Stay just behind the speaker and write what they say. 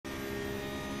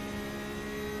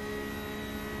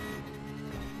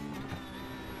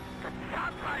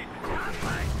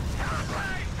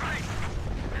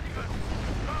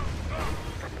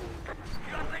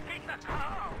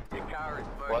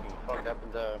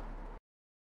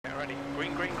Get ready.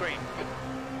 Green, green, green.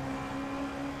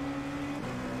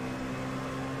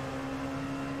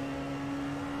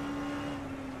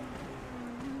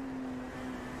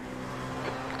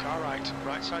 Car right.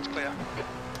 Right side's clear.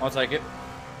 I'll take it.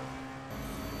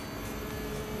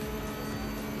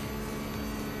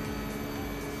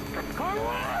 Car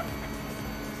left!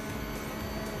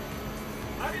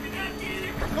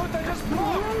 Look, they just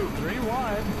blocked! 3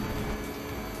 wide.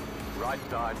 Right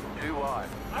side, 2 wide.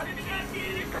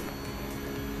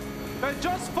 Then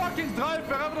just fucking drive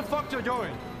wherever the fuck you're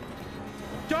going.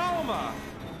 Go, man!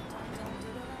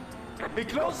 He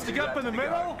closed the gap in the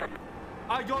middle.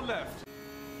 I go left.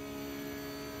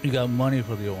 You got money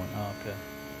for the old one. Oh, okay.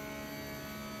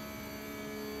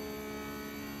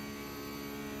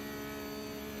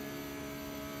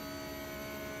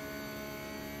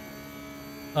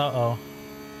 Uh-oh.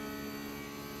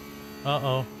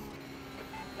 Uh-oh.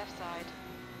 Left side.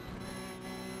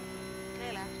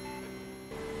 Clear left.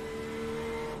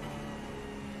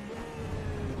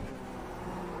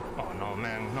 Oh no,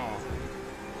 man, no.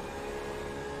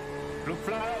 Blue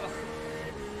flag.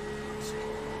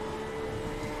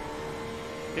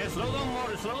 Yeah, slow down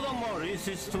more, slow down more. It's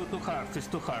too hard, it's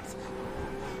too hard.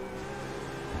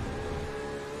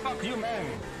 Fuck you, man.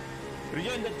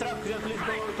 Rejoin the truck, just please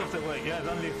go out of the way. Yeah,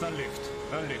 don't lift, don't lift,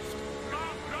 don't lift.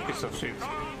 Piece of shit.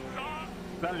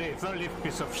 Don't lift,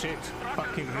 piece of shit.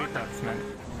 Fucking retards, man.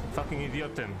 Fucking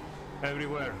idioten.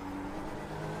 Everywhere.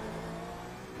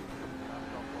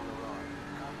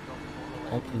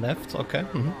 On the left, okay.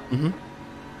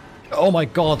 Oh my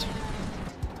god.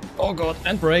 Oh god,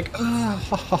 and brake.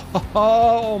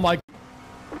 Oh my. That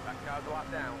car's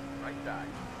locked down, right side.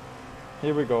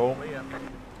 Here we go. Clear.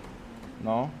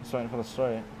 No, it's waiting for the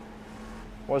straight.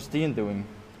 What's Dean doing?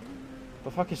 The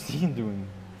fuck is Dean doing?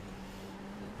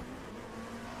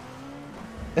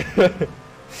 I'm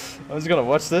just gonna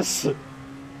watch this.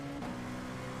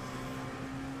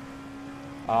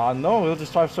 No, we'll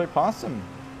just drive straight past him.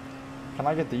 Can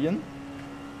I get Dean?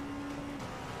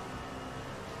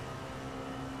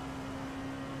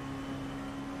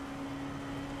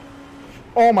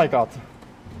 Oh my god.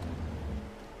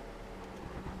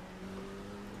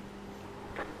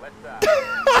 Left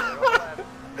side.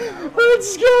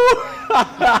 Let's go!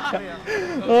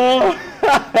 Oh.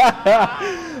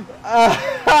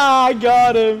 I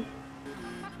got him!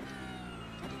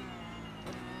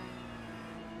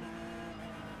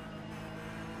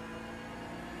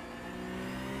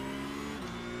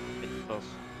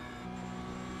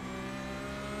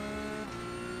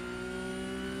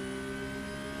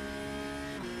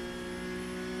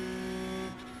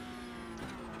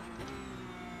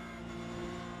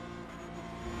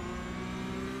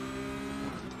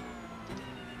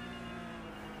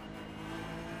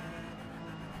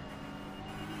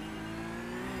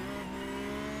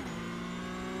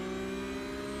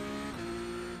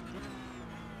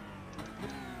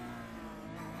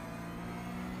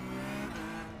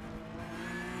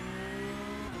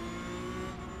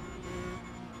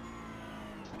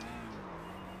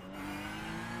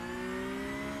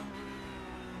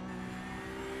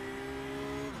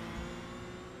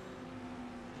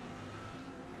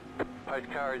 Post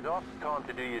car is off, time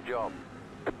to do your job.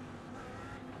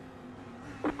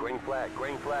 Green flag,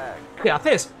 green flag. ¿Qué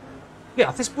haces? ¿Qué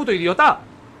haces, puto idiota?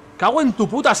 Cago en tu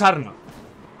puta sarna.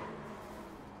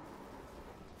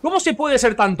 ¿Cómo se puede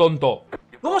ser tan tonto?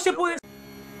 ¿Cómo se puede...?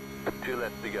 2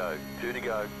 left to go, 2 to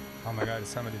go. Oh my god, is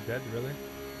somebody dead? Really?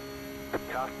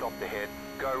 Car stopped ahead,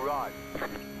 go right.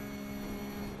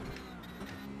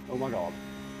 Oh my god.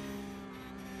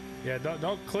 Yeah,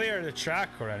 don't clear the track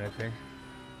or anything.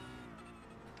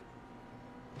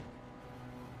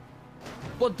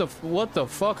 What the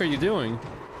fuck are you doing?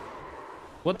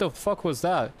 What the fuck was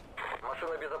that?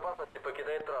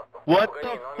 What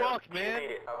the fuck, man?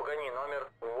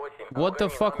 What the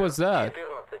fuck was that?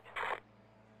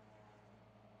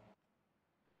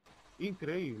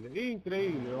 Increíble,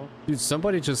 increíble. Dude,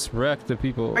 somebody just wrecked the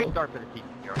people.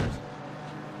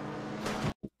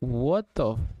 What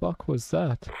the fuck was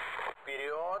that?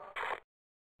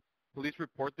 Police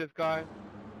report this guy.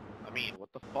 I mean,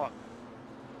 what the fuck?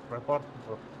 Report.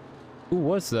 Who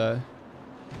was that?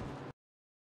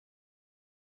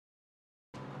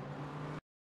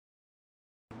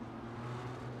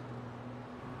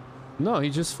 No, he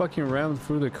just fucking rammed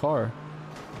through the car.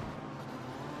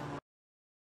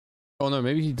 Oh no,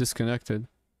 maybe he disconnected.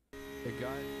 The guy...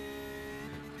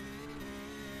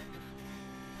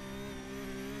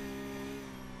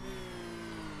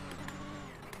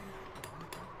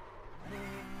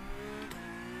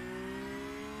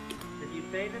 Did you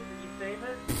save it? Did you save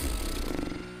it?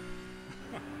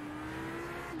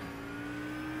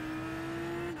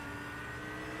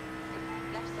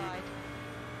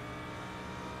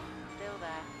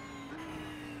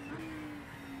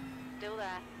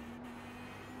 there.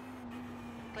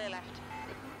 Clear left.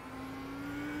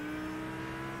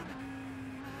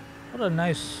 What a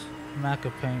nice Mac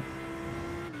of paint.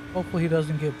 Hopefully he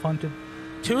doesn't get punted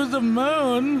to the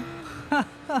moon.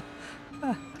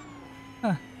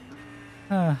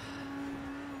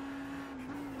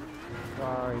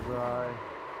 Sorry, bro.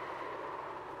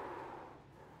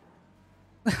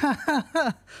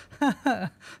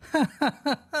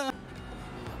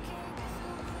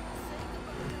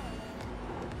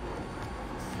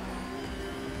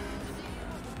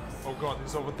 Oh god,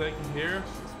 he's overtaking here.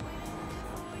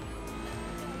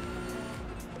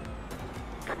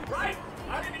 Right!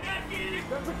 I didn't get it!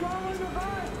 There's a car on the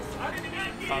right! I didn't get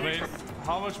it! I mean,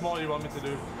 how much more do you want me to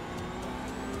do?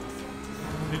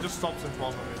 He just stops in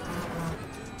front of me.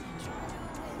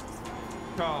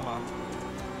 Karma.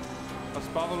 As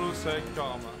Pavlo say,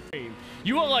 karma.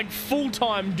 You are like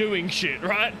full-time doing shit,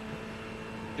 right?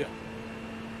 Yeah.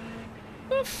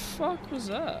 The fuck was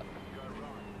that?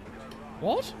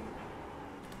 What?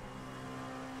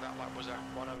 That lap was at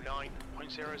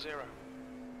 109.00.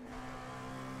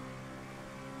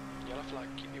 Yellow flag,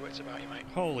 keep your wits about you, mate.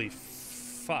 Holy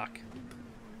fuck.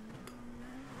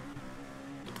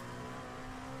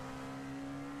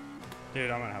 Dude,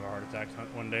 I'm gonna have a heart attack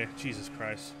one day. Jesus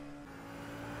Christ.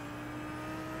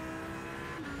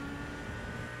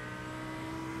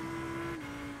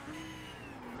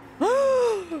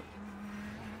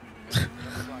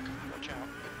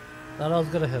 Thought I was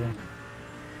gonna hit him.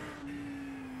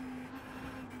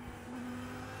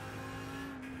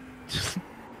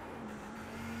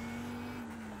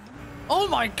 Oh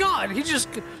my god, he just...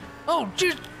 Oh,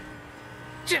 just...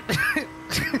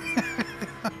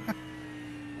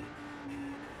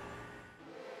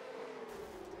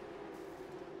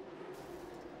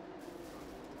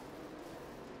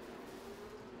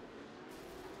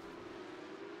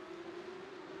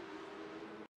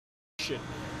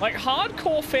 Like,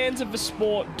 hardcore fans of the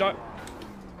sport don't...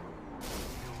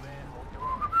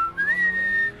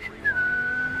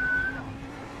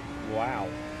 Wow.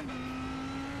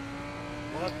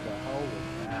 What the hell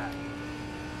was that?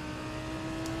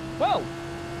 Well,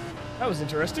 that was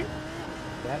interesting.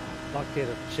 That bucket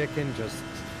of chicken just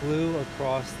flew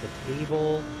across the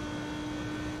table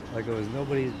like it was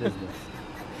nobody's business.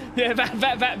 Yeah,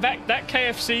 that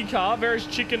KFC car, there's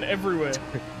chicken everywhere.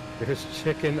 There's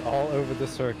chicken all over the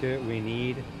circuit. We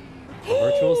need a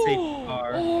virtual safety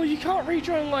car. Oh, you can't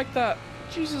redrone like that.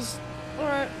 Jesus.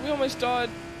 Alright, we almost died.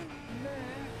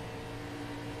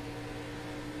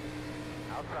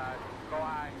 Outside. Go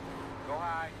high. Go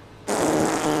high.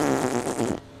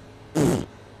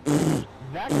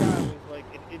 That guy was like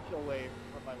an inch away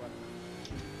from my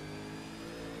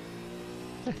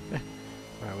weapon.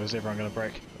 Right, where's everyone gonna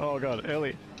break? Oh god,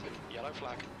 early. Yellow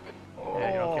flag.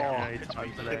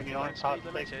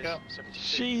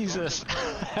 Jesus,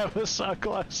 that was so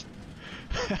close.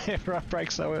 Everyone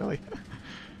breaks so early.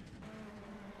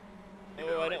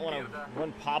 Oh, I didn't want to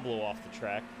run Pablo off the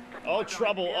track. Oh,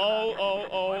 trouble. Oh.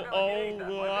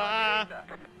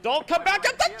 Don't come back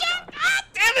up the jump! Ah,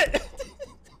 damn it!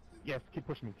 Yes, keep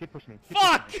pushing me, keep pushing me.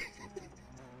 Fuck!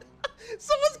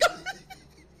 Someone's going...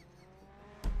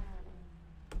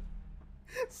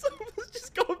 Someone's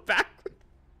just going backwards.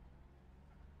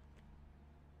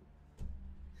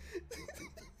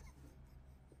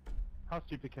 How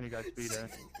stupid can you guys be there?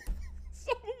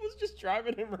 Someone was just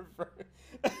driving in reverse.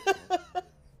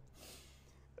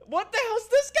 What the hell's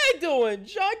this guy doing?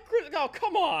 John Chris, oh,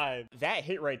 come on. That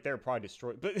hit right there probably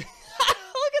destroyed, but look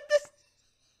at this.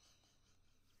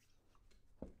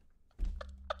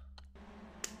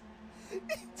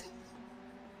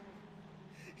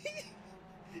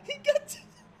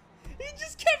 He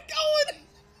just kept going.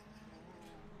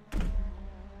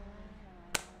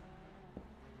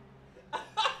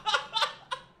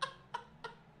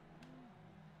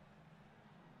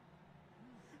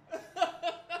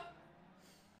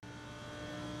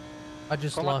 I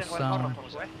just lost sound.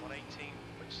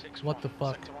 What the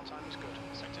fuck?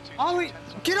 Ollie,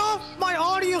 get off my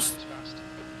audio!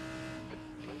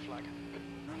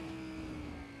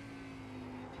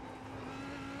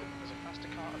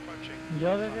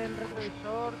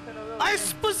 I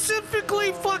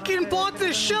specifically fucking bought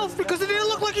this shelf because it didn't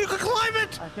look like you could climb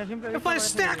it! If I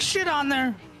stack shit on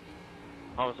there!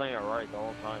 I was saying it right the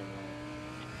whole time.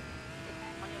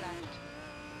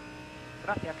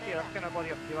 Gracias, tío, es que no he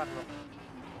podido activarlo.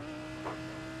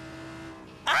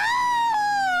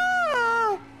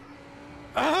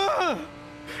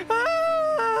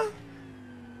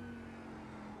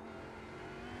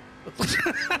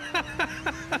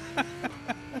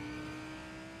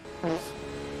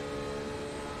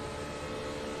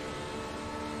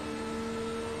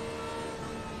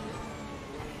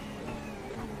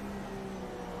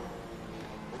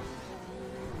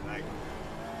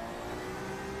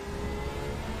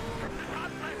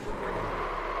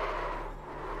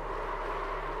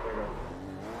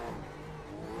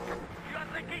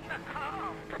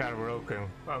 fucking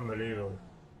unbelievable.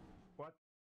 What?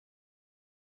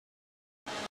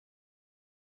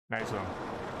 Nice one.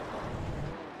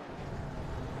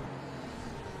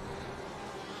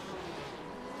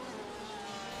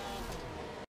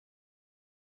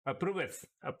 Approve it.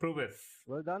 Approve it.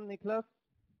 Well done, Niklas.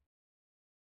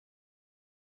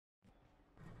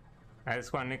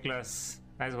 Nice one, Niklas.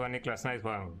 Nice one, Niklas. Nice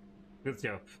one. Good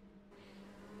job.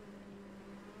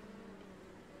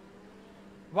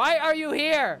 Why are you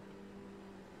here?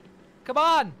 Come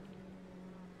on!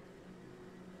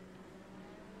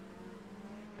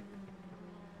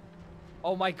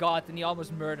 Oh my god, and he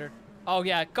almost murdered. Oh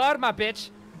yeah, karma, bitch!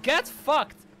 Get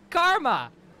fucked! Karma!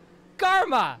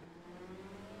 Karma!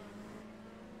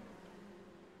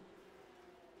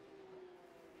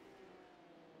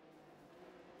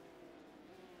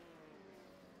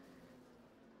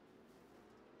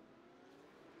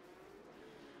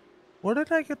 Where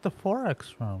did I get the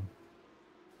 4X from?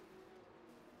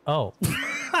 Oh.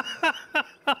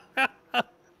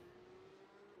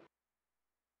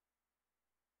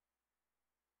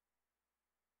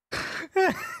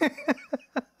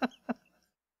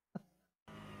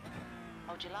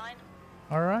 Hold your line.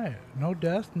 All right. No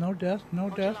death, no death, no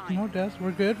death, no death.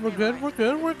 We're good, we're good, we're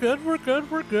good, we're good, we're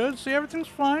good, we're good. See, everything's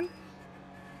fine.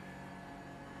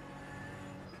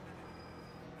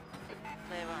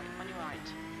 Clear right, on your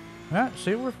right. Yeah,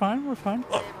 see, we're fine, we're fine.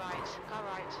 Clear right, go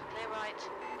right, clear right.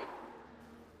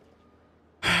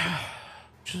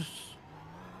 Just...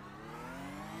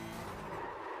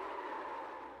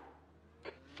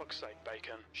 Fuck's sake,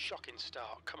 Bacon. Shocking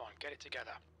start. Come on, get it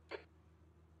together.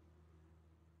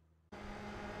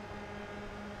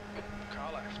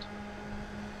 Car left.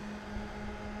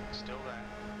 Still there.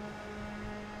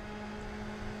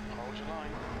 Hold your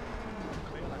line.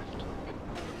 Clear left.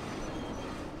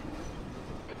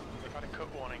 We've had a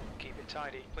cut warning. Keep it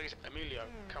tidy. Please, Emilio.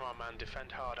 Come on, man.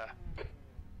 Defend harder.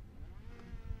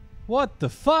 What the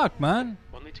fuck, man?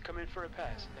 We'll need to come in for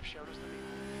repairs. They've showed us the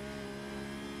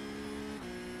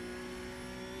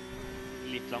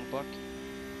lead. Litt langt bak.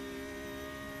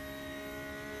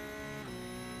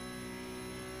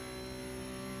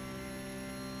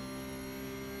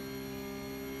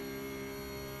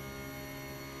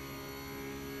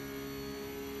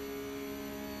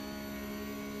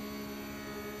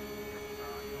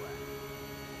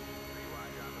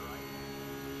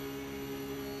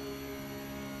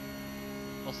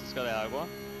 Hvordan skal det her gå?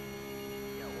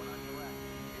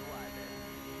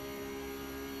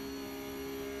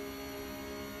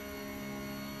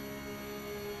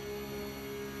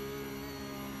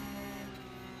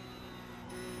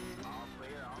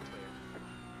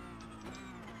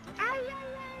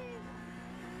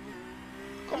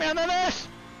 Kom igjen, Dennis!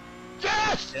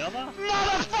 Yes!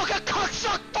 Motherfucker,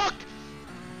 cocksuck, fuck!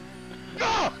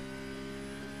 Go!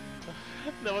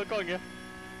 Det var konge.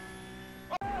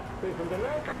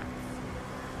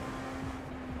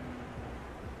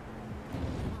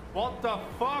 What the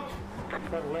fuck?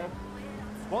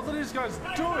 What are these guys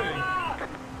doing?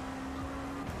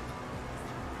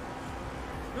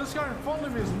 This guy in front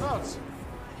of me is nuts.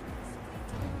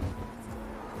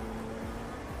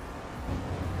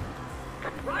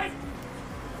 Right!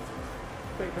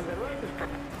 Take from the right.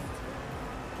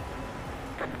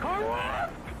 Car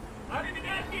left!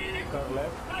 Car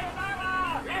left.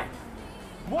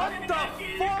 What the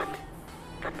fuck?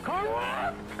 Car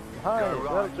left! Hi,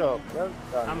 well job, well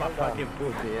done. I'm well a fucking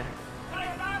done. pussy, yeah?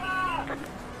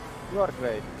 You are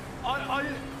great.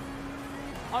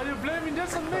 Are you blaming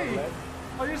this on me?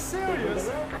 Are you serious?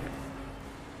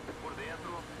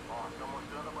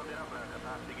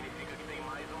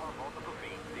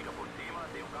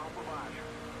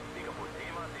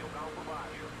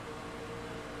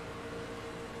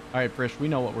 Alright, Frisch, we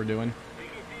know what we're doing.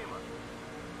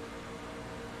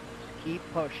 Keep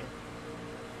pushing.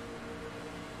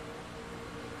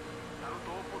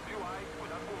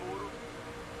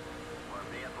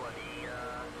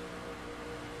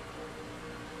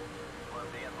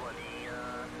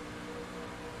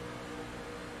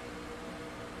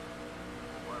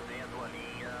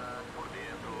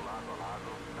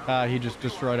 He just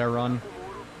destroyed our run.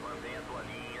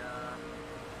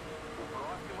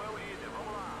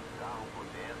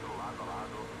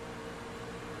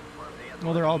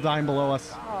 Well, they're all dying below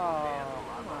us. Oh,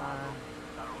 come on.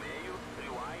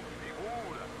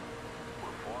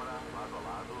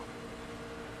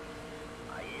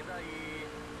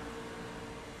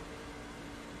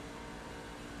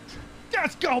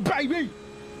 Let's go, baby!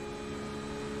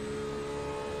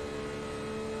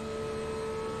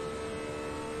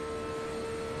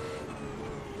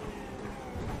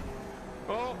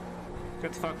 Oh!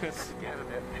 Good focus.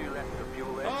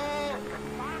 Oh!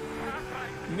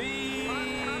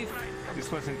 Me.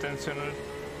 This was intentional.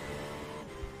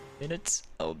 Minutes.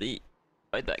 I'll be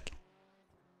right back.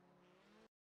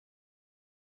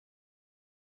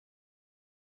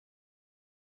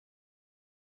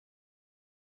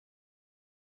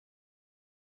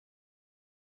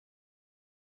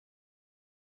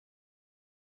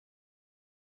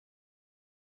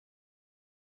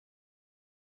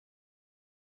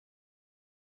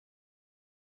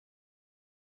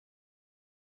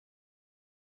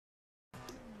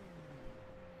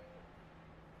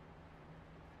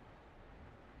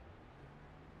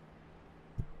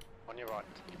 On your right.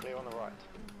 Clear on the right.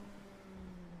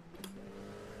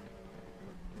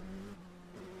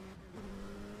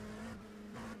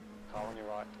 Car on your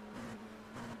right.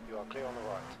 You are clear on the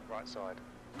right. Right side.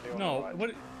 Clear on the right.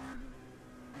 What?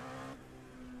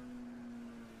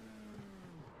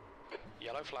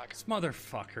 Yellow flag. This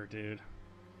motherfucker, dude.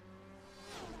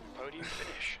 Podium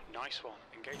finish. Nice one.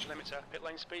 Engage limiter. Pit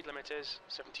lane speed limit is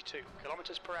 72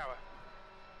 kilometers per hour.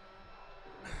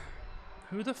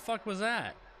 Who the fuck was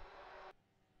that?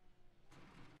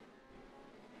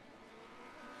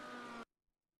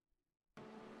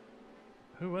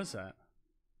 Who was that?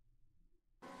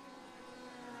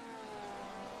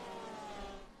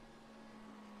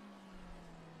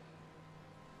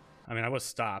 I mean, I was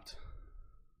stopped.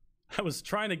 I was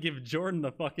trying to give Jordan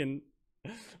the fucking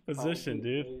position,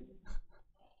 dude.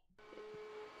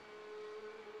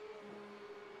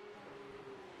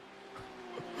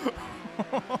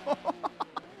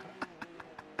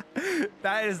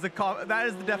 That is the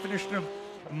definition of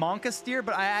Monka steer,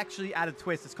 but I actually add a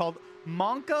twist. It's called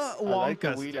Monka Wonka I like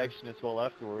the steer. weed action as well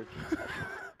afterwards.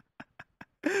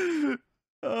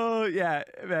 Oh yeah,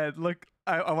 man! Look,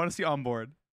 I want to see on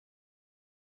board.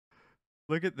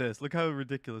 Look at this. Look how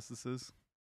ridiculous this is.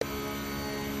 I'm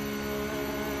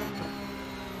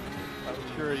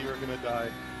sure you were gonna die.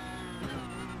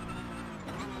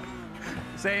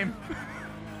 Same.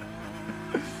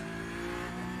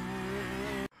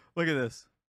 Look at this.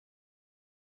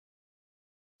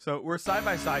 So we're side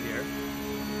by side here.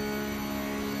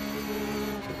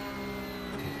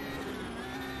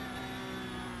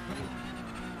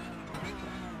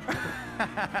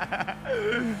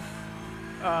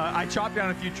 I chopped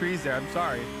down a few trees there. I'm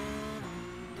sorry.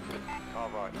 Car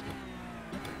right.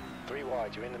 3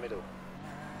 wide. You're in the middle.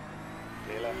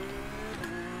 Clear left.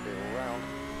 Clear all round.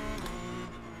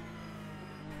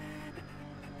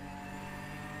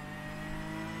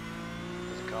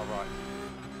 There's a car right.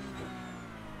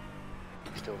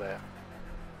 Still there.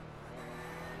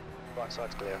 Right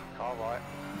side's clear. Car right.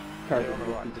 Clear on the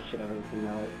right.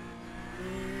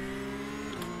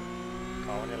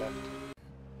 Car on your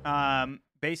left.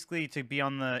 Basically to be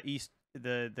on the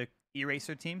the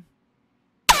iRacer team.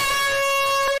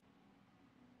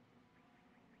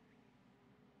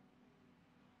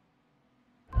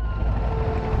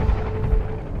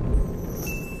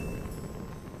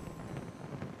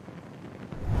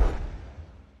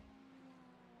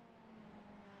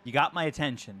 You got my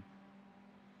attention.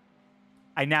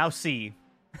 I now see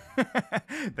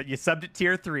that you subbed at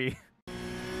tier 3.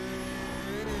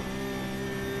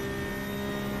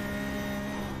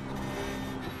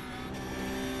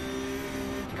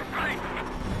 Right.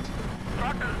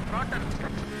 Throttle, throttle.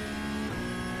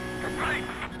 Right.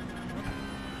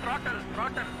 Throttle,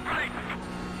 throttle, right.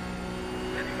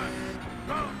 Very good.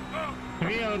 Go, go.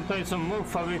 We are going to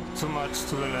move a bit too much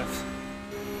to the left.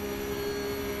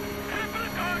 Triple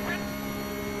caution.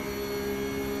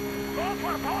 Go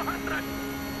for 400.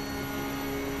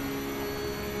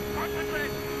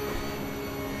 Concentrate.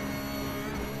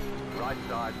 Right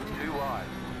side, 2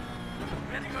 wide.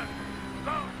 Very good.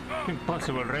 Go, go.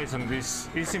 Impossible race on this.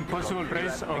 It's impossible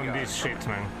race on this shit,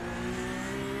 man.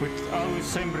 With always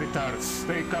same retards.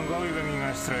 They can go even in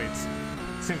a straight.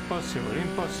 It's impossible,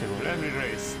 impossible. Every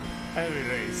race,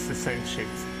 the same shit.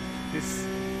 It's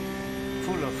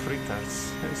full of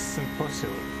retards. It's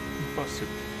impossible, impossible.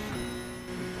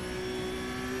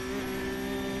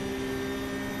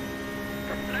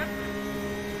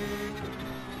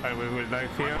 I will die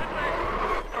here.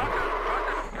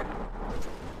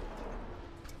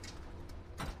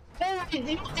 Hey,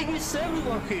 you miss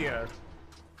everyone here.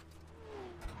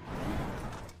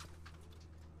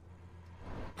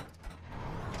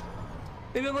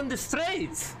 Even on the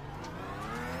straight.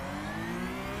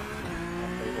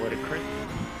 What a crit.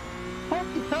 What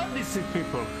the hell is these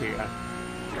people here?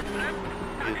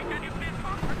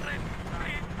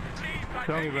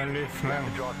 Don't even lift,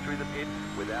 man. Drive through the pit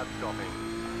without stopping.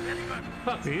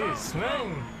 Fuck this,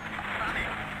 man.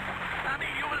 Danny,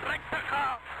 you will wreck the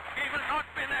car. He will not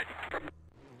win it.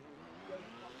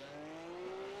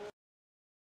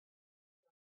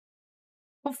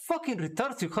 How fucking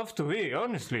retarded you have to be,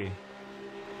 honestly.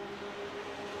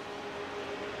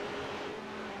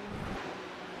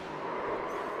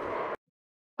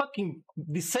 Fucking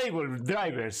disabled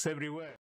drivers everywhere.